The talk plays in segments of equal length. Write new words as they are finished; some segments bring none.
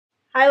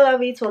Hi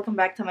lovies, welcome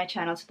back to my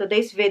channel. So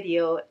today's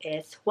video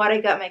is what I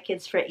got my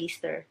kids for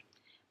Easter.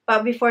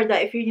 But before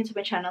that, if you're new to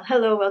my channel,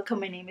 hello, welcome,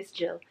 my name is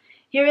Jill.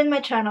 Here in my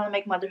channel, I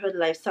make motherhood,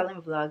 lifestyle,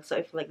 and vlogs. So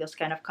if you like this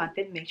kind of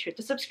content, make sure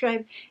to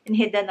subscribe and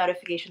hit that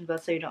notification bell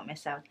so you don't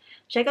miss out.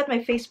 Check out my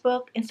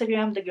Facebook,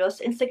 Instagram, the girls'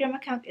 Instagram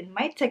account, and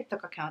my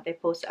TikTok account. I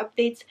post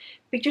updates,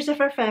 pictures of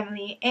our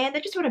family, and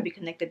I just want to be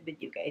connected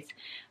with you guys.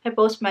 I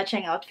post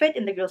matching outfit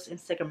in the girls'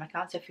 Instagram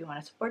account, so if you want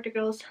to support the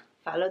girls,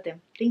 follow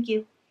them. Thank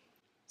you.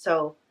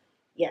 So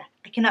yeah,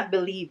 I cannot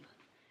believe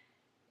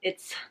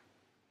it's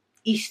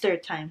Easter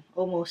time,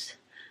 almost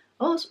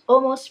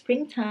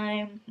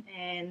springtime,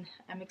 and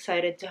I'm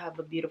excited to have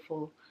a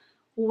beautiful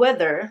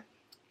weather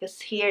because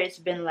here it's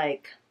been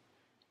like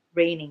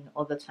raining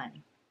all the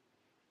time.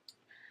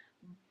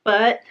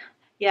 But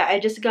yeah, I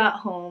just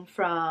got home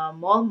from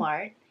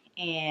Walmart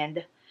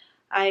and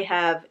I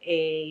have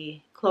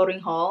a clothing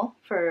haul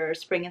for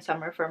spring and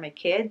summer for my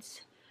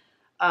kids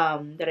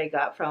that I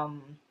got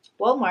from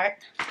Walmart,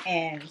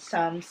 and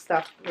some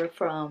stuff were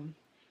from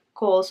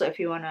Kohl's. So if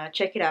you want to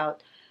check it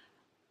out,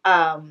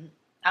 I'm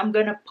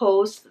gonna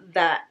post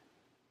that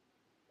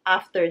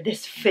after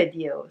this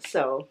video.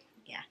 So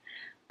yeah,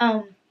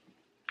 um,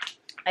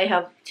 I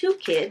have two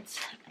kids.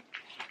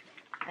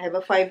 I have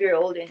a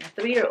 5-year-old and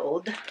a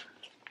 3-year-old.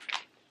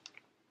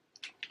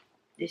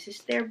 This is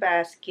their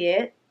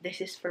basket. This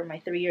is for my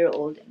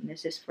 3-year-old, and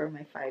this is for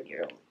my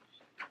 5-year-old.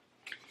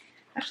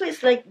 Actually,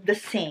 it's like the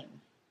same,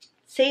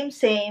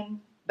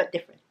 but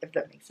different, if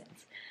that makes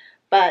sense.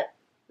 But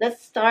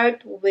let's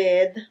start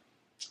with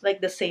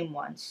like the same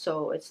ones,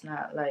 so it's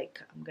not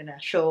like I'm gonna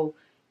show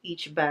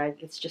each bag,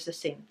 it's just the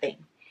same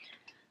thing.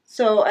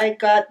 So I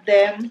got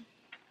them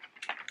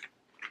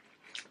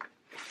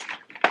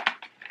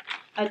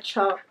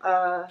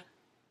a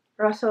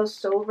Russell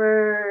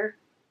Stover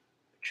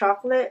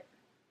chocolate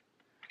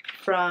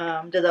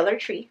from the Dollar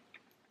Tree,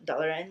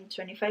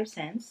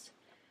 $1.25.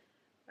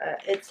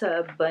 It's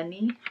a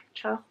bunny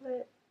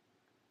chocolate.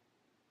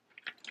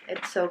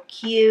 It's so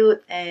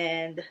cute,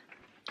 and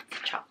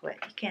it's chocolate.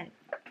 You can't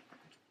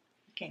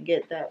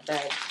get that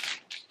bad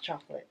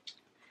chocolate.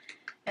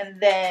 And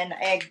then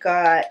I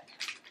got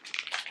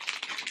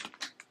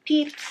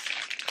Peeps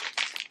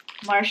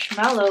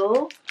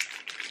marshmallow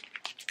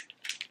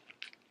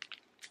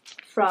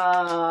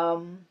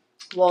from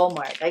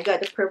Walmart. I got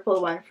the purple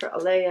one for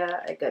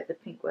ALAIYA. I got the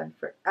pink one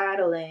for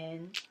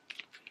ADALYNN.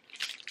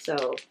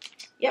 So,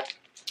 yep.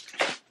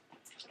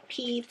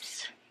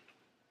 Peeps.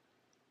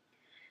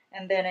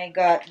 And then I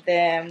got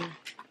them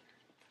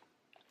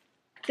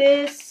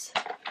this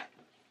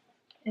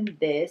and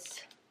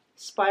this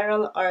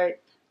spiral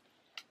art.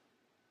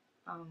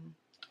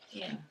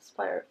 Yeah,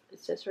 spiral. It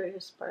says right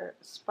here,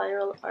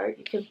 spiral art.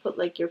 You can put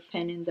like your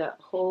pen in the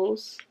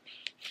holes,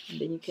 and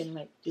then you can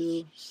like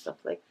do stuff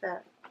like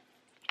that.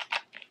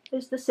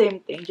 It's the same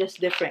thing, just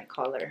different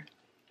color.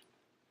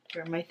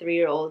 For my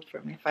 3-year-old,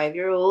 for my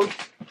 5-year-old.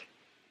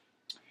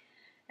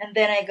 And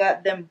then I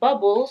got them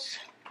bubbles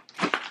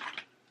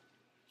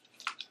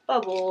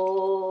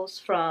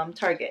from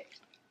Target.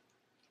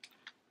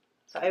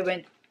 So I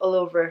went all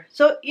over.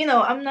 So, you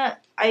know,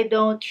 I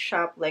don't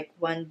shop like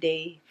one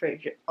day for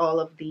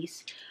all of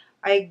these.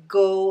 I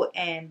go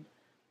and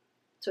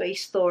to a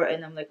store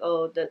and I'm like,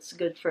 oh, that's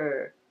good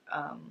for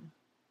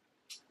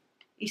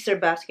Easter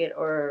basket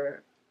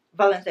or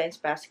Valentine's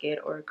basket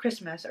or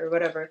Christmas or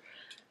whatever.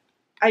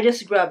 I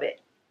just grab it,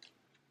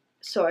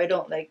 so I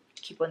don't like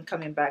keep on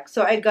coming back.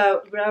 So I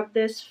grabbed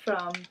this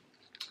from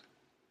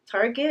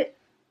Target,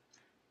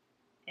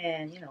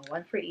 and you know,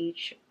 one for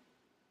each.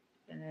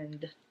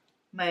 And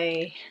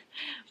my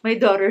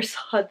daughter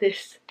saw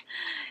this,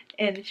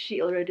 and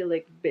she already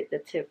like bit the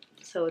tip,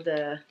 so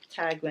the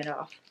tag went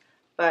off.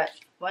 But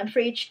one for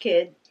each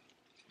kid.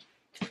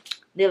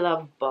 They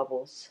love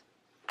bubbles.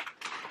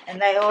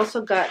 And I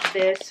also got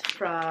this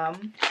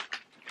from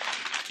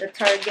the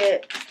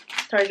Target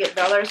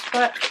Dollar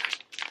Spot.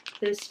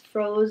 This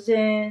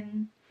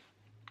frozen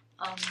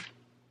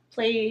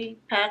play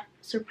pack,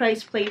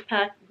 surprise play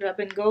pack, grab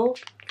and go.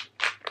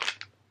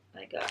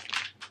 I got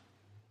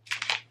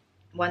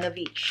one of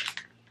each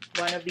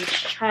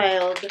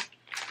child,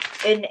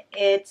 and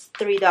it's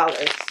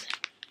 $3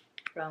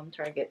 from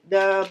Target.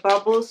 The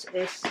bubbles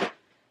is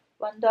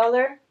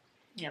 $1.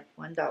 Yep,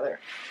 $1.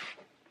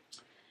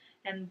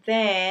 And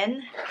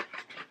then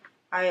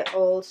I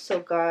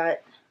also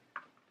got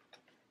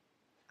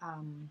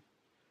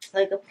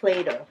like a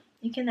Play-Doh.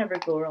 You can never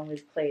go wrong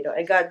with Play-Doh.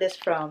 I got this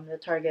from the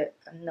Target,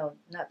 no,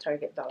 not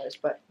Target dollars,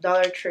 but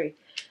Dollar Tree.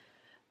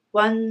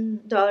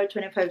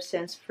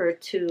 $1.25 for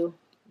 2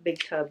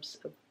 big tubs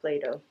of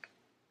Play-Doh.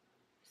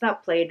 It's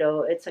not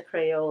Play-Doh, it's a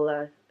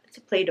Crayola. It's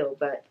a Play-Doh,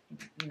 but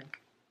you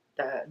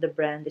know, the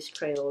brand is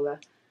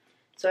Crayola.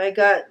 So I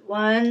got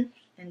 1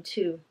 and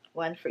 2,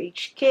 one for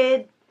each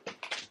kid.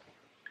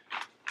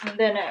 And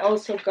then I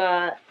also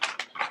got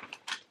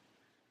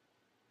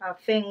a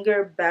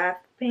finger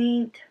bath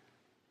paint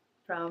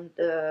from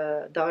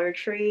the Dollar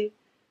Tree.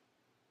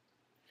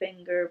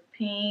 Finger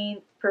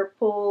paint,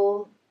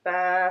 purple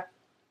bath,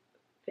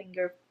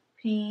 finger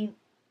paint,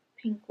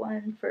 pink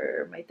one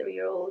for my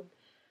 3-year-old.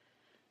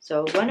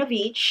 So one of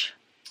each.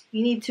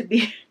 You need to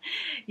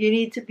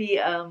be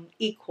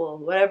equal.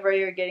 Whatever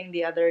you're getting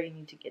the other, you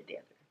need to get the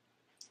other.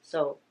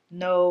 So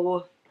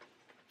no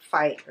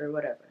fight or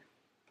whatever.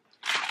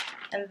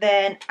 And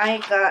then I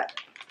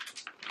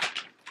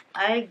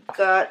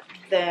got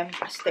them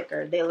a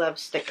sticker. They love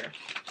sticker.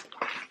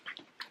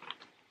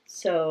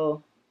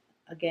 So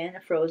again,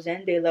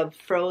 Frozen. They love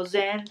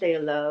Frozen. They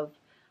love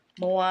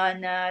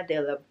Moana. They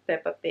love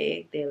Peppa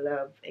Pig. They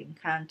love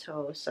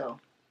Encanto. So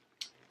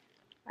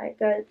I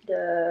got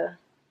the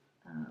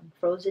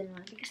Frozen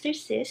one because they're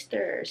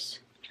sisters.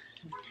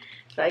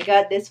 So I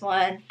got this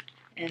one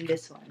and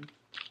this one.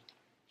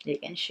 They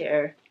can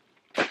share.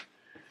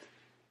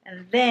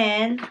 And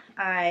then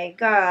I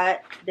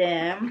got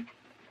them.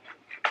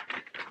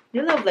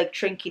 They love like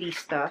trinkety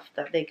stuff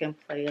that they can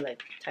play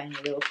like tiny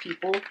little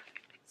people.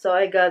 So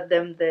I got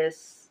them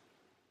this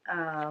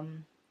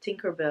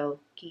Tinkerbell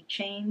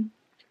keychain.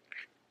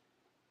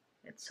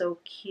 It's so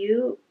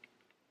cute.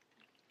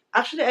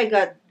 Actually, I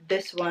got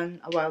this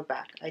one a while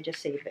back. I just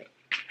saved it.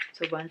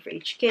 So one for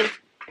each kid.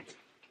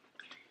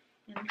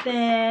 And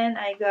then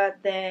I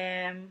got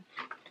them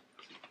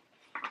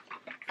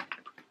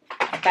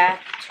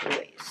bath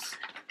toys.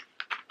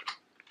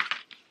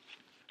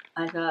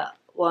 I got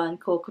one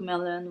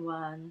Cocomelon,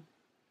 one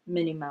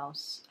Minnie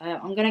Mouse.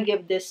 I'm gonna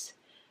give this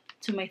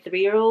to my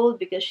 3-year-old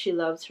because she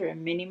loves her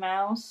Minnie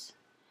Mouse.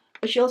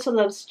 But she also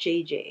loves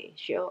JJ.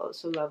 She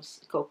also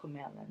loves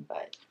Cocomelon,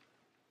 but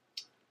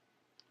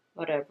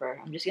whatever.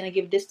 I'm just gonna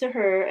give this to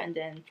her, and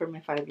then for my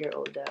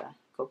 5-year-old,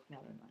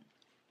 Cocomelon one.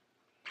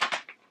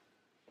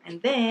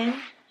 And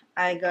then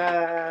I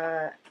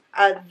got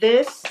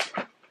this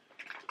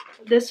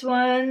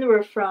one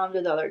were from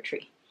the Dollar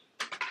Tree.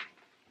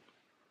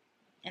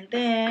 And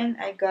then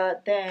I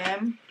got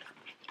them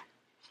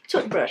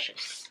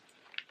toothbrushes.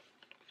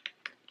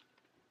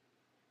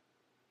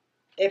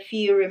 If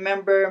you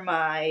remember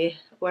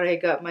what I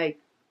got my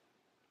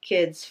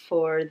kids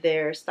for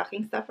their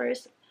stocking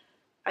stuffers,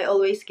 I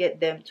always get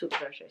them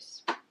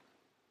toothbrushes.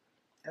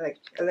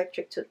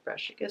 Electric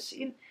toothbrush, because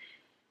you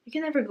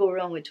can never go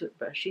wrong with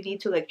toothbrush. You need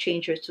to like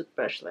change your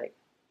toothbrush like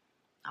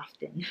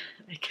often,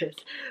 I guess.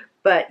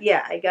 But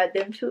yeah, I got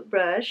them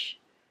toothbrush.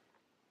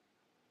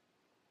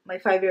 My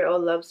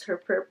 5-year-old loves her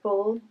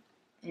purple,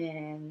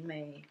 and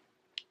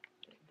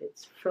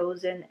it's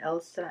Frozen,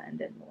 Elsa, and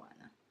then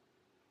Moana.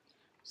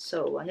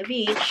 So one of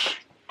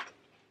each.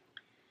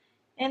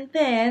 And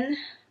then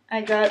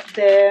I got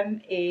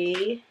them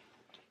a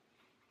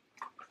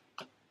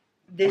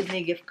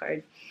Disney gift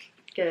card.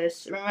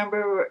 Because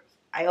remember,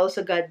 I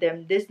also got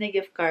them Disney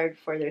gift card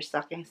for their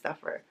stocking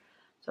stuffer.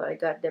 So I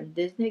got them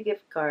Disney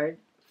gift card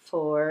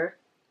for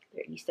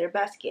their Easter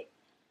basket.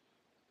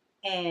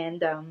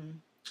 And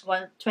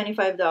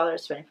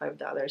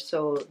 $25.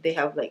 So they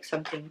have like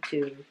something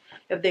to,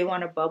 if they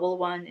want a bubble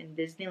one in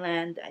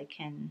Disneyland, I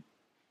can,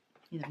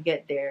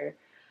 get their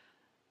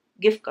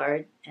gift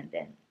card and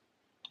then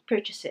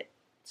purchase it.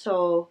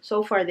 So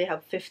far they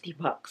have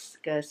 $50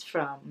 because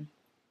from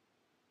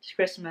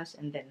Christmas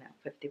and then now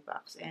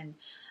 $50. And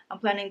I'm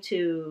planning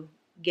to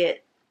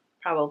get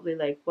probably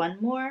like one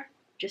more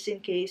just in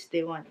case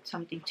they want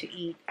something to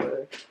eat,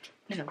 or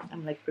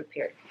I'm like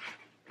prepared.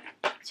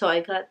 So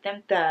I got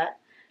them that.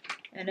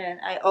 And then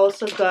I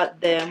also got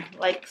them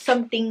like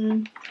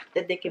something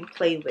that they can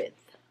play with.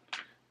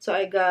 So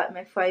I got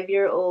my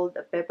 5-year-old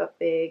a Peppa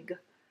Pig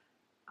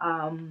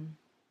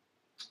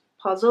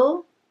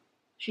puzzle.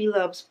 She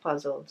loves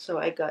puzzle. So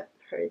I got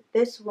her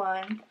this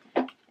one.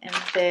 And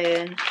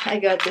then I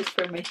got this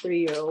for my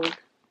 3-year-old.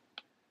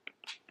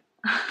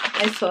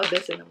 I saw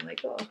this and I'm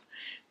like, oh.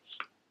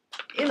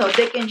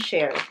 They can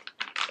share.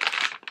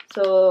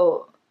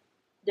 So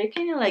they're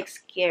kind of like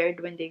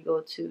scared when they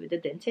go to the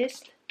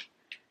dentist.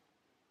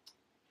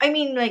 I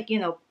mean, like,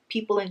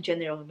 people in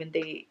general, when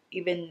they,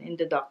 even in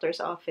the doctor's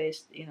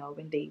office,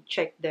 when they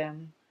check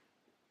them,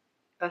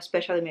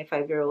 especially my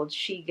 5-year-old,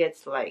 she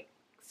gets like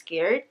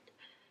scared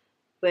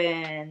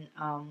when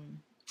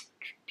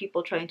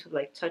people trying to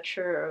like touch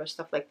her or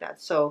stuff like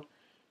that. So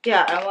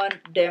yeah, I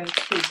want them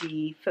to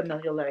be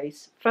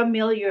familiarized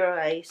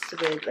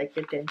with like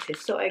the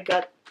dentist. So I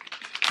got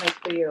my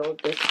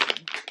 3-year-old this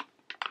one.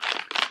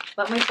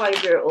 But my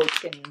 5-year-old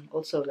can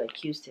also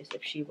like use this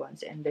if she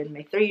wants, and then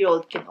my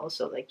 3-year-old can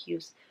also like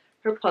use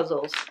her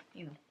puzzles.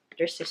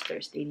 They're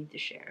sisters, they need to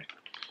share.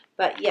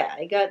 But yeah,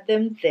 I got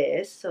them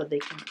this so they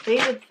can play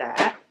with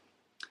that.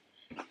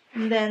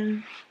 And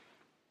then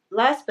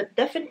last but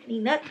definitely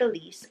not the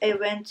least, I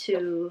went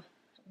to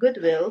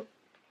Goodwill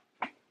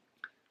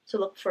to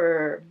look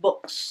for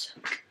books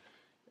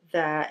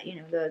that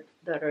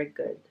that are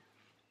good.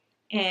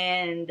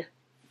 And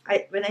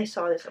when I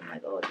saw this, I'm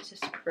like, oh, this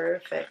is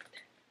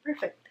perfect,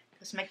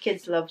 because my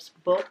kids loves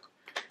book.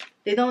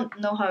 They don't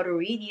know how to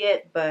read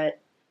yet, but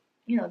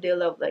they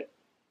love like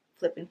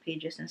flipping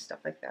pages and stuff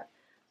like that.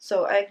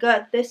 So I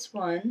got this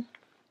one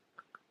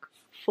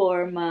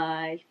for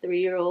my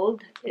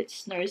 3-year-old.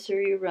 It's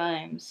nursery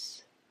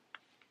rhymes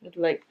with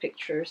like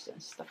pictures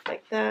and stuff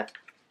like that.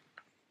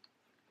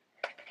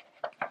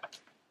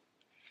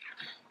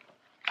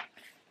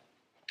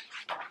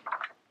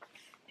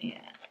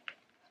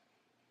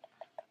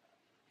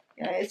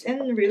 it's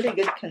in really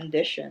good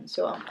condition.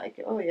 So I'm like,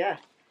 oh yeah.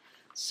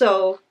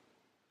 So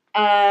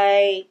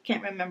I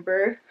can't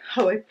remember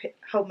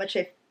how much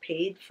I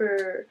paid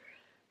for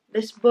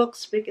these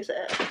books because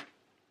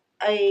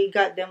I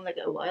got them like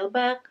a while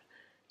back.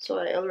 So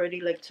I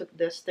already like took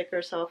the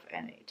stickers off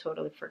and I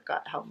totally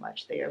forgot how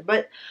much they are.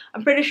 But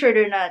I'm pretty sure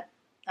they're not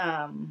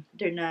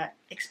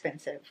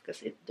expensive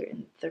because they're in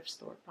the thrift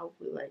store,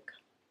 probably like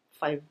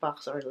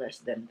 $5 or less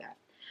than that.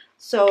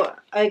 So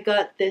I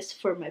got this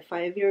for my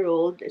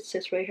 5-year-old. It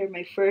says right here,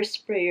 my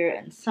first prayer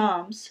and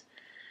Psalms.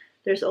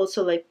 There's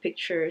also like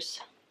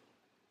pictures.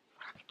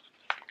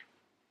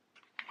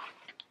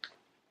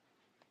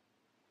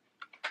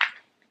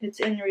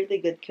 It's in really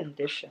good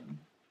condition.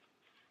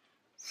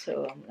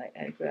 So I'm like,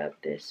 I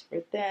grabbed this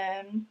for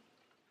them.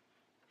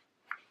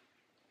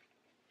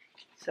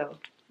 So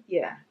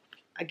yeah,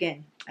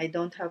 again, I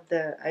don't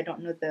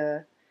know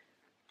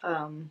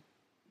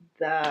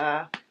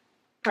the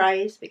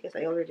price because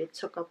I already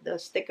took off the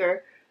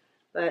sticker.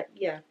 But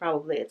yeah,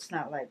 probably it's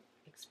not like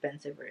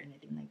expensive or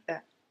anything like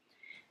that.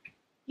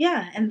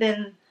 Yeah, and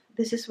then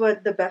this is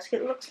what the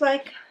basket looks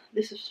like.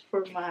 This is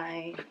for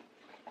my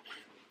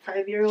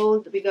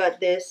 5-year-old. We got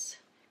this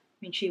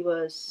when she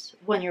was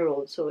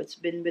 1-year-old, so it's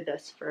been with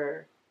us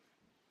for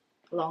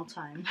a long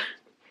time,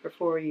 for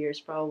 4 years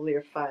probably,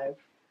 or 5.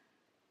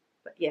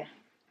 But yeah,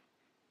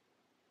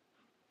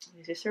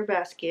 this is her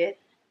basket,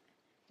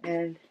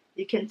 and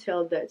you can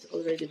tell that it's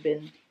already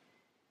been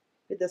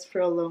with us for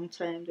a long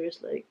time.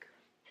 There's like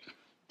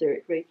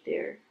dirt right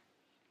there.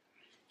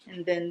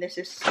 And then this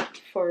is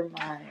for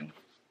my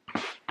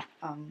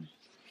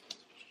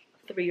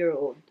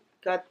 3-year-old.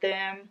 Got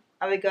them.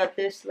 I got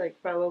this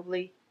like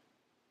probably,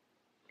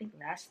 I think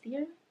last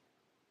year.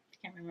 I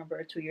can't remember,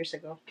 or 2 years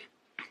ago.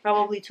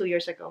 Probably 2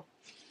 years ago.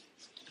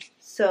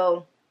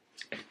 So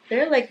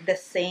they're like the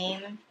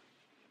same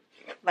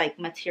like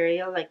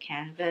material, like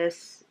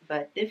canvas,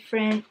 but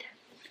different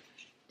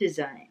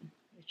design,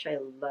 which I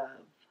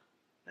love.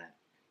 But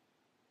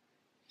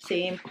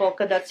same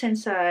polka dots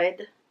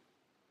inside,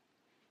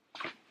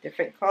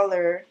 different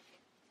color,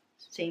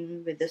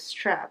 same with the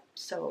strap.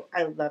 So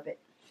I love it.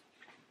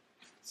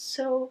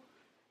 So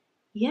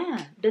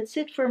yeah, that's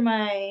it for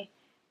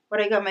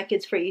what I got my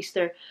kids for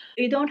Easter.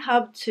 You don't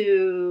have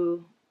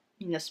to,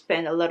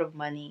 spend a lot of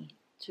money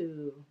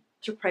to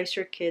surprise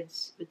your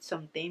kids with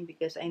something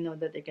because I know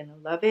that they're gonna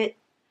love it.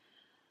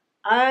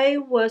 I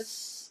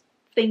was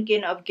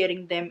thinking of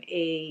getting them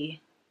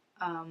a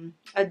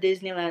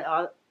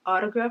Disneyland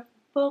autograph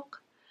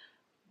book,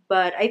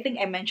 but I think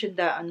I mentioned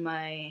that on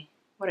my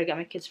what I got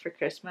my kids for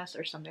Christmas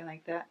or something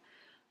like that.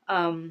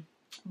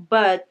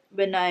 But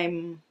when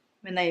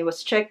I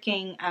was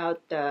checking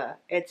out the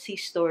Etsy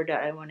store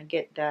that I want to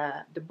get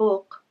the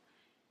book,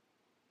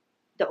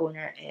 the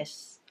owner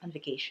is on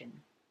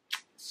vacation,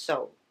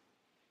 so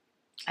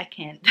I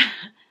can't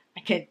I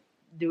can't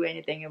do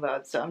anything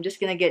about it. So I'm just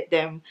gonna get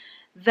them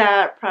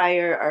that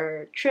prior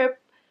our trip.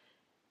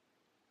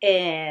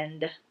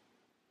 And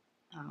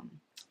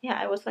yeah,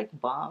 I was like,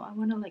 bomb, I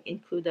want to like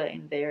include that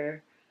in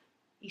their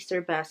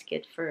Easter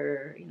basket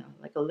for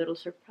like a little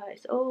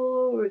surprise.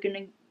 Oh,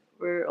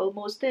 we're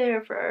almost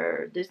there for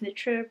our Disney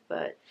trip,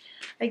 but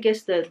I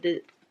guess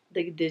the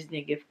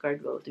Disney gift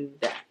card will do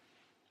that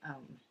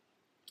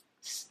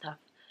stuff.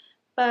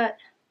 But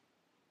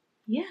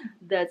yeah,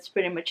 that's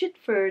pretty much it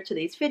for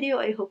today's video.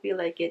 I hope you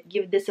like it.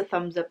 Give this a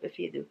thumbs up if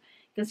you do.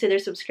 Consider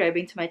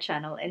subscribing to my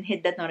channel and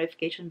hit that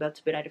notification bell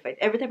to be notified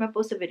every time I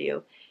post a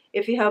video.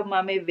 If you have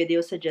mommy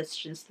video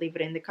suggestions, leave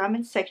it in the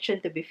comment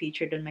section to be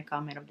featured on my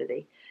comment of the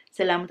day.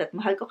 Salamat at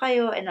mahal ko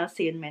kayo, and I'll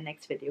see you in my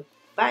next video.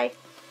 Bye!